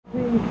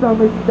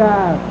Summer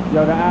style.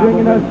 Yo, the album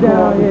Bringing us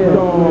down here.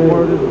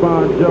 Word is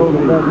Bon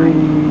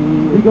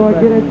Jovi. We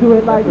gonna get into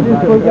it like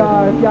this for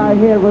y'all. If y'all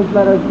hear us,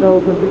 let us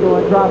know, cause we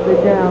gonna drop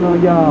it down on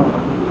y'all.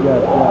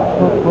 Yes.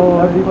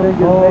 Everything is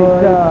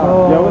made up.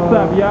 Yo, what's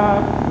up,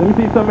 y'all? Let me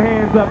see some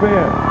hands up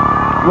here.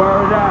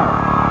 Word up.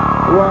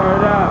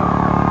 Word up.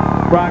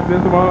 Rock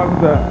this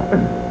monster.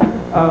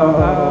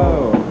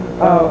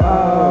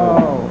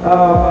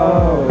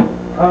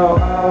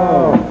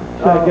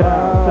 Check it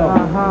out.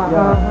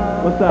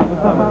 What's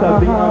up,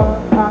 D.O.?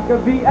 I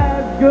could be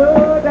as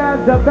good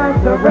as the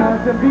best of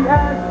rest and be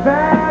as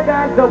bad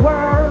as the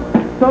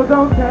worst. So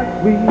don't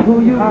test me who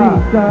you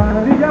be,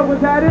 son. The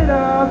others had it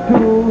up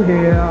to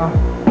here.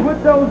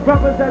 With those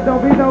brothers that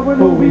don't be knowing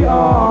who we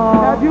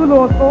are. Have you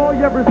lost all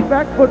your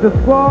respect for the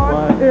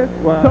squad? It's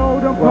so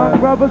them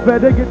punk brothers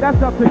better get that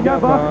stuff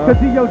together. Cause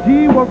the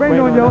O.G. will rain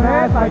on your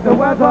head like the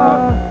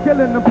weather.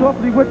 Killing them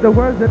softly with the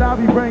words that I'll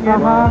be bringing.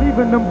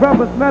 Leaving them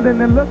brothers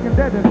smelling and looking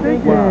dead and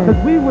thinking.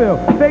 Cause we will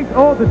face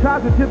all the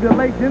trials and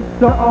tribulations.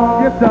 So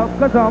arm yourself,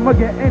 cause I'ma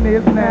get in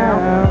this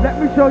now. Let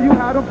me show you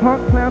how them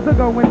punk clowns are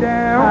going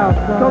down.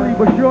 Slowly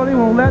but surely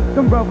won't let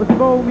them brothers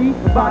fold me.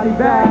 Body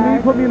bag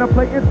me, put me in a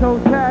plate and toe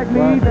tag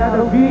me.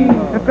 That'll be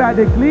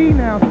emphatically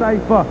now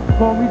cypher.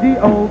 Call me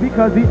D.O.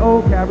 because the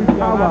O carries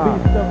power. I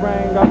beat the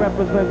ring, I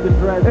represent the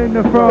dread. In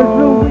the front. It's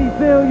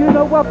Louisville, you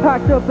know I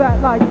packed up back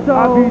like so.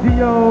 I be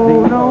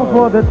D.O. known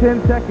for the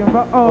 10-second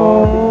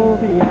row.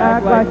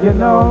 Act like you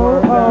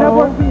know. Now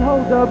work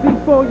beholder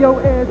before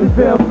your ears is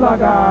Bill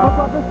Slugger. My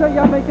brother say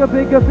I make a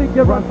bigger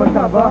figure run for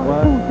cover.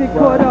 Who's get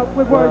caught up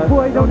with words,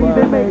 boy, don't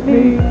even make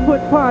me.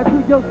 Put pride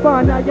to your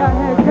spine, now your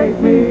head hate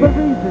me. For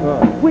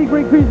reasons, we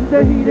bring creases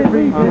to heated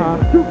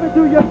regions. Trooping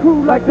through your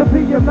crew like the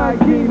PM night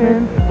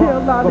demon.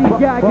 Kill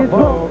lollygag and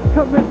drunk,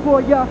 coming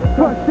for ya.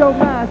 Crush your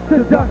mask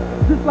to dust,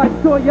 just like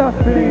Sawyer.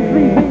 Things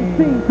leaving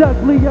scenes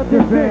uglier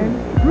than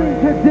been. Green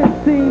to this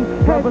scene,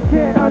 heads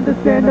can't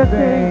understand a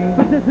thing.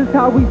 But this is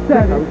how we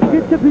set it.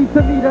 Get your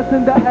pizza, meet us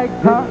in the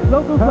exit.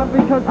 Locals love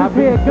it cause it's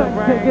here, guns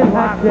taking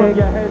hectic.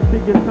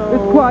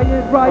 It's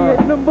quiet riot,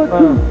 number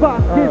 2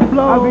 spots get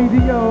blown. I be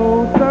the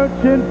O,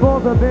 searching for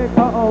the big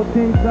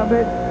team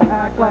summit.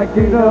 Act like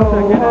you know.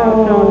 Check it out,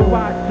 yo,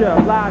 watch ya,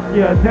 lock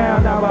ya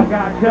down, now I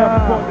got ya.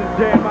 For the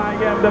jam, I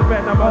am the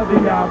venom of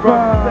the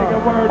opera. Take a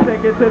word,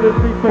 take it to the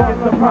streets, forget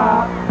the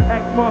pride.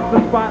 X marks the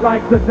spot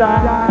like the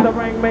die. The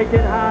rank make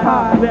it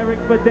high.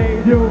 Lyrics for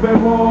days you've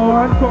been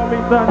warned. Call me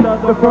thunder,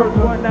 the first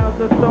one out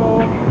the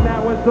storm.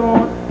 Now it's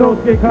on, those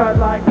get cut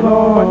like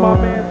cloth. When my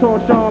man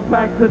Sean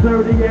packs the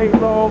 38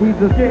 long. He's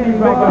a skinny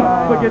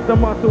maker, forget the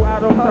muscle, I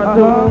don't touch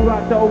you.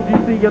 Rock the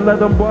O.G.C. and let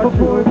them bust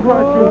you and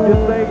crush you.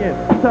 You're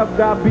saying, tough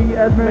guy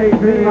BS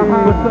maybe.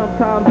 But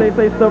sometimes they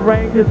say the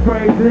rank is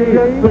crazy.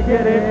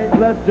 Forget it,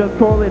 let's just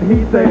call it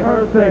he say,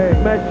 her say.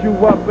 Mess you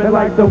up and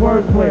like the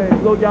wordplay.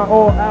 Blow y'all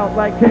all out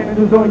like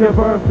candles on your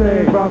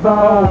birthday.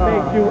 Bravo,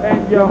 make you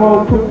and your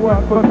whole crew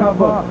up for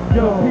cover.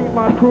 Yo, keep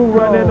my crew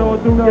running all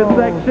through your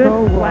section.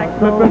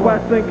 Blacksmith and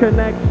Western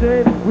connection.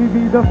 We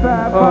be the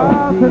Fab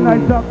Five,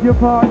 tonight's up your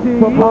party.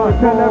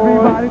 Tell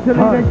everybody to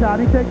leave their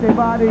shawty, take their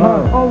body.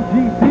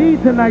 O.G.C.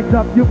 tonight's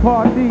up your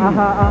party.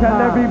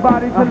 Tell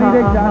everybody to leave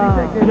their shawty,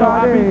 take their body. Yo,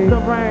 I body. beat the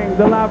ring,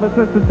 the livest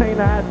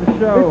entertainer at the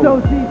show. It's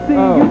O.G.C.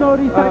 You know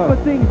these type of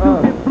things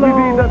do get flow. We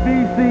be the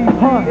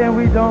BCC and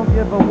we don't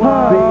give a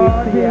what.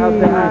 BEC out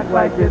to act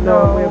like you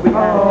know where we at.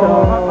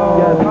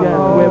 Yes,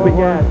 where we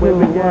at, where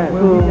we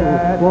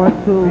at.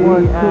 1, 2,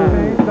 1, 2.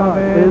 It's on.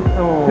 It's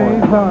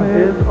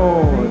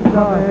on.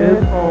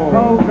 It's on.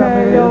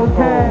 Okay.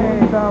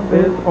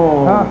 It's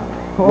on.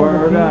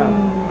 Word up.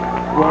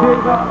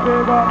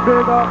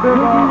 Big up.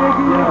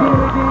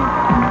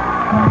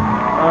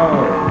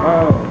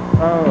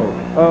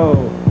 Oh.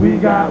 We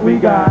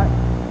got.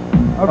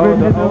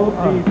 Original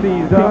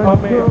O.G.C's.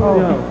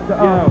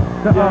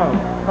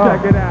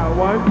 Check it out.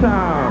 One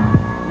time.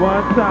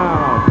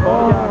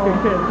 All y'all can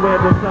kiss where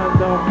the sun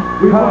don't.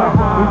 We want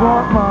mine.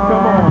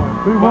 Come on.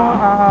 We want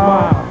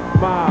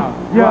mine.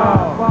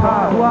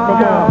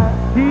 Come on.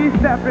 He's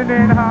stepping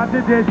in hard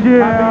to this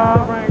year. I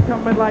beat the rain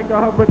coming like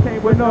a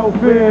hurricane with no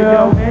fear.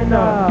 Yo, in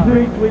the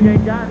streets we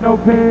ain't got no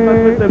peace.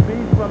 But with the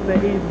beast from the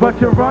east. But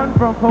you run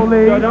from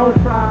police. Yo, don't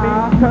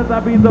try me, cause I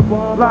be the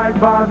bomb like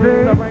Bobby.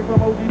 The rain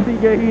from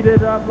O.G.C. get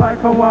heated up like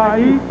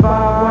Hawaii. When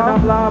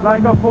I'm live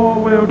like a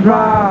 4-wheel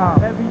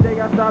drive. Every day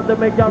I stop to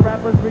make y'all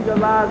rappers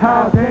realize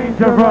how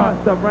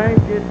dangerous the rain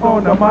gets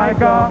on the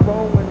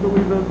microphone. When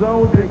Louisville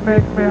zones, it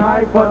makes me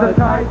hype for the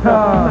tighter.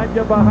 Snipe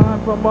your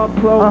behind from up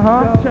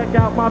close. Check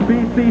out my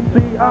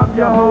BCC, I'm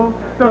your host,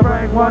 the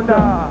rank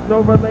wonder.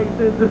 No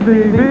relations to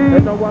CV.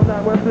 And no, I'm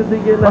not West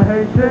Indian or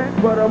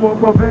Haitian, but I'm on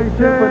probation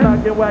for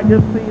knocking whack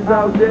MCs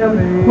out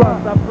daily.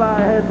 Plus I fly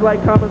heads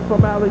like comments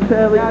from Alex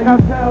Haley.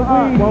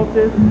 Won't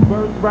this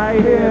verse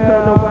right here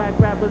turn the whack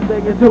rappers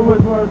dig into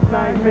his worst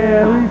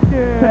nightmare?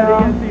 Petty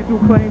MCs who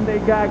claim they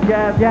got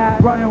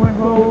gas, running with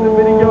hoes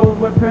and videos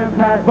with pimp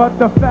hats. But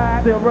the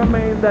fact still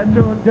remains that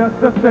you're just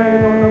the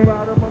same. On the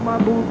bottom of my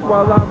boots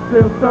while I'm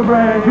still the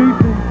rain.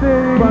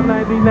 see. From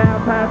 90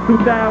 now past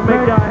 2000,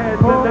 make our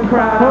heads in the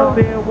crowd out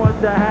there and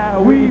wonder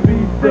how we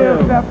be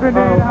still. Stepping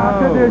in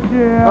after this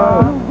year.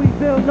 We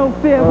feel no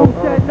fear, who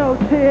shed no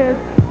tears.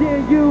 Dare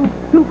you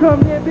to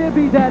come near,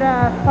 baby, that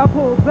I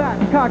pull back,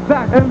 cock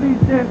back, At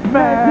least in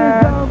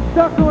smash. I'm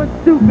stuck on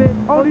stupid,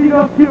 Only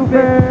on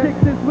Cupid.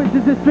 Chicks and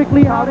switches is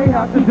strictly how they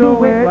have to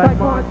do it. Like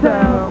on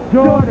town,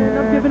 Jordan,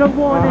 I'm giving a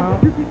warning.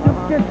 You keep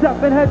your skins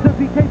up and heads to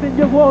be caving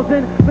your walls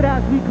in. But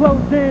as we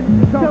close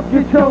in, some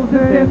get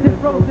chosen, dancing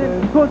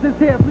frozen. Cause this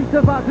here, please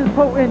survive is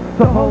potent,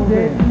 so hold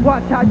it.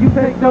 Watch how you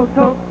take no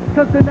toke.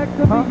 Cause the next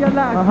will be your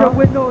last show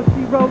with no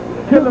she wrote.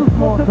 Killers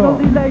small to no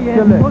delaying.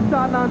 On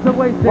sidelines are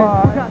wasting.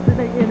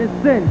 Procrastinating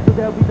is sin, so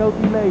there'll be no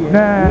delaying.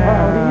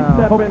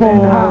 Now, Stepping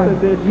in after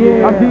this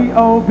year. I'm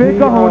D.O. Big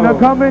Kahuna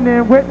coming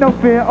in with no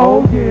fear,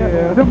 oh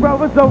yeah. The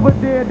brothers over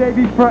there, they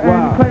be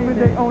frontin', claiming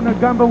they own a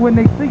gun, but when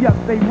they see us,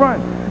 they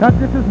run. Now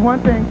this is one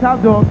thing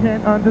Top Dog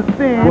can't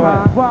understand.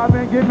 Why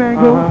men get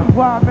mangled,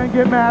 why men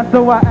get mad,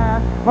 so I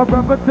asked my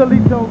brother till he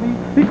told me,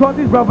 because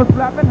these brothers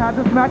slapping,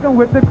 had to smack him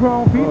with the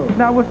chrome feet.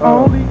 Now it's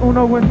only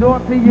Uno and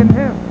Dorothy and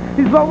him.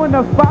 He's blowing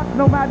the spots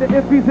no matter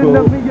if he's in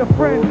the me or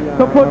friend.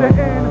 So put an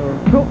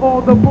end to all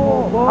the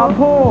more. I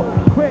pull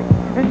quick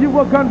and you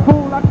a gun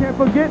fool. I can't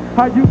forget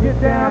how you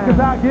get down, cause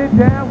I get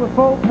down with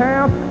 4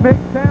 pounds. Make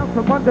sounds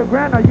from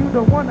underground. Are you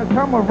the one to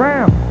come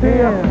around?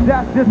 Damn,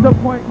 that's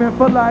disappointment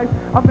for life.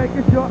 I'm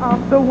making sure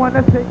I'm the one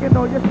that's taking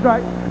all your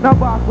stripes. Now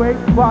walk wait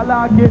while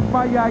I get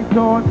my ice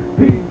on.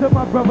 Peace to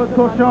my brother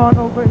Toshawn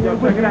over here.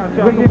 Check it out,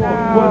 check it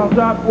out. What's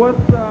up,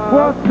 what's up?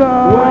 What's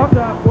up? What's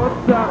up,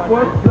 what's up,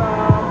 what's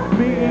up?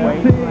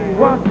 BET,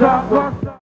 What's up? What's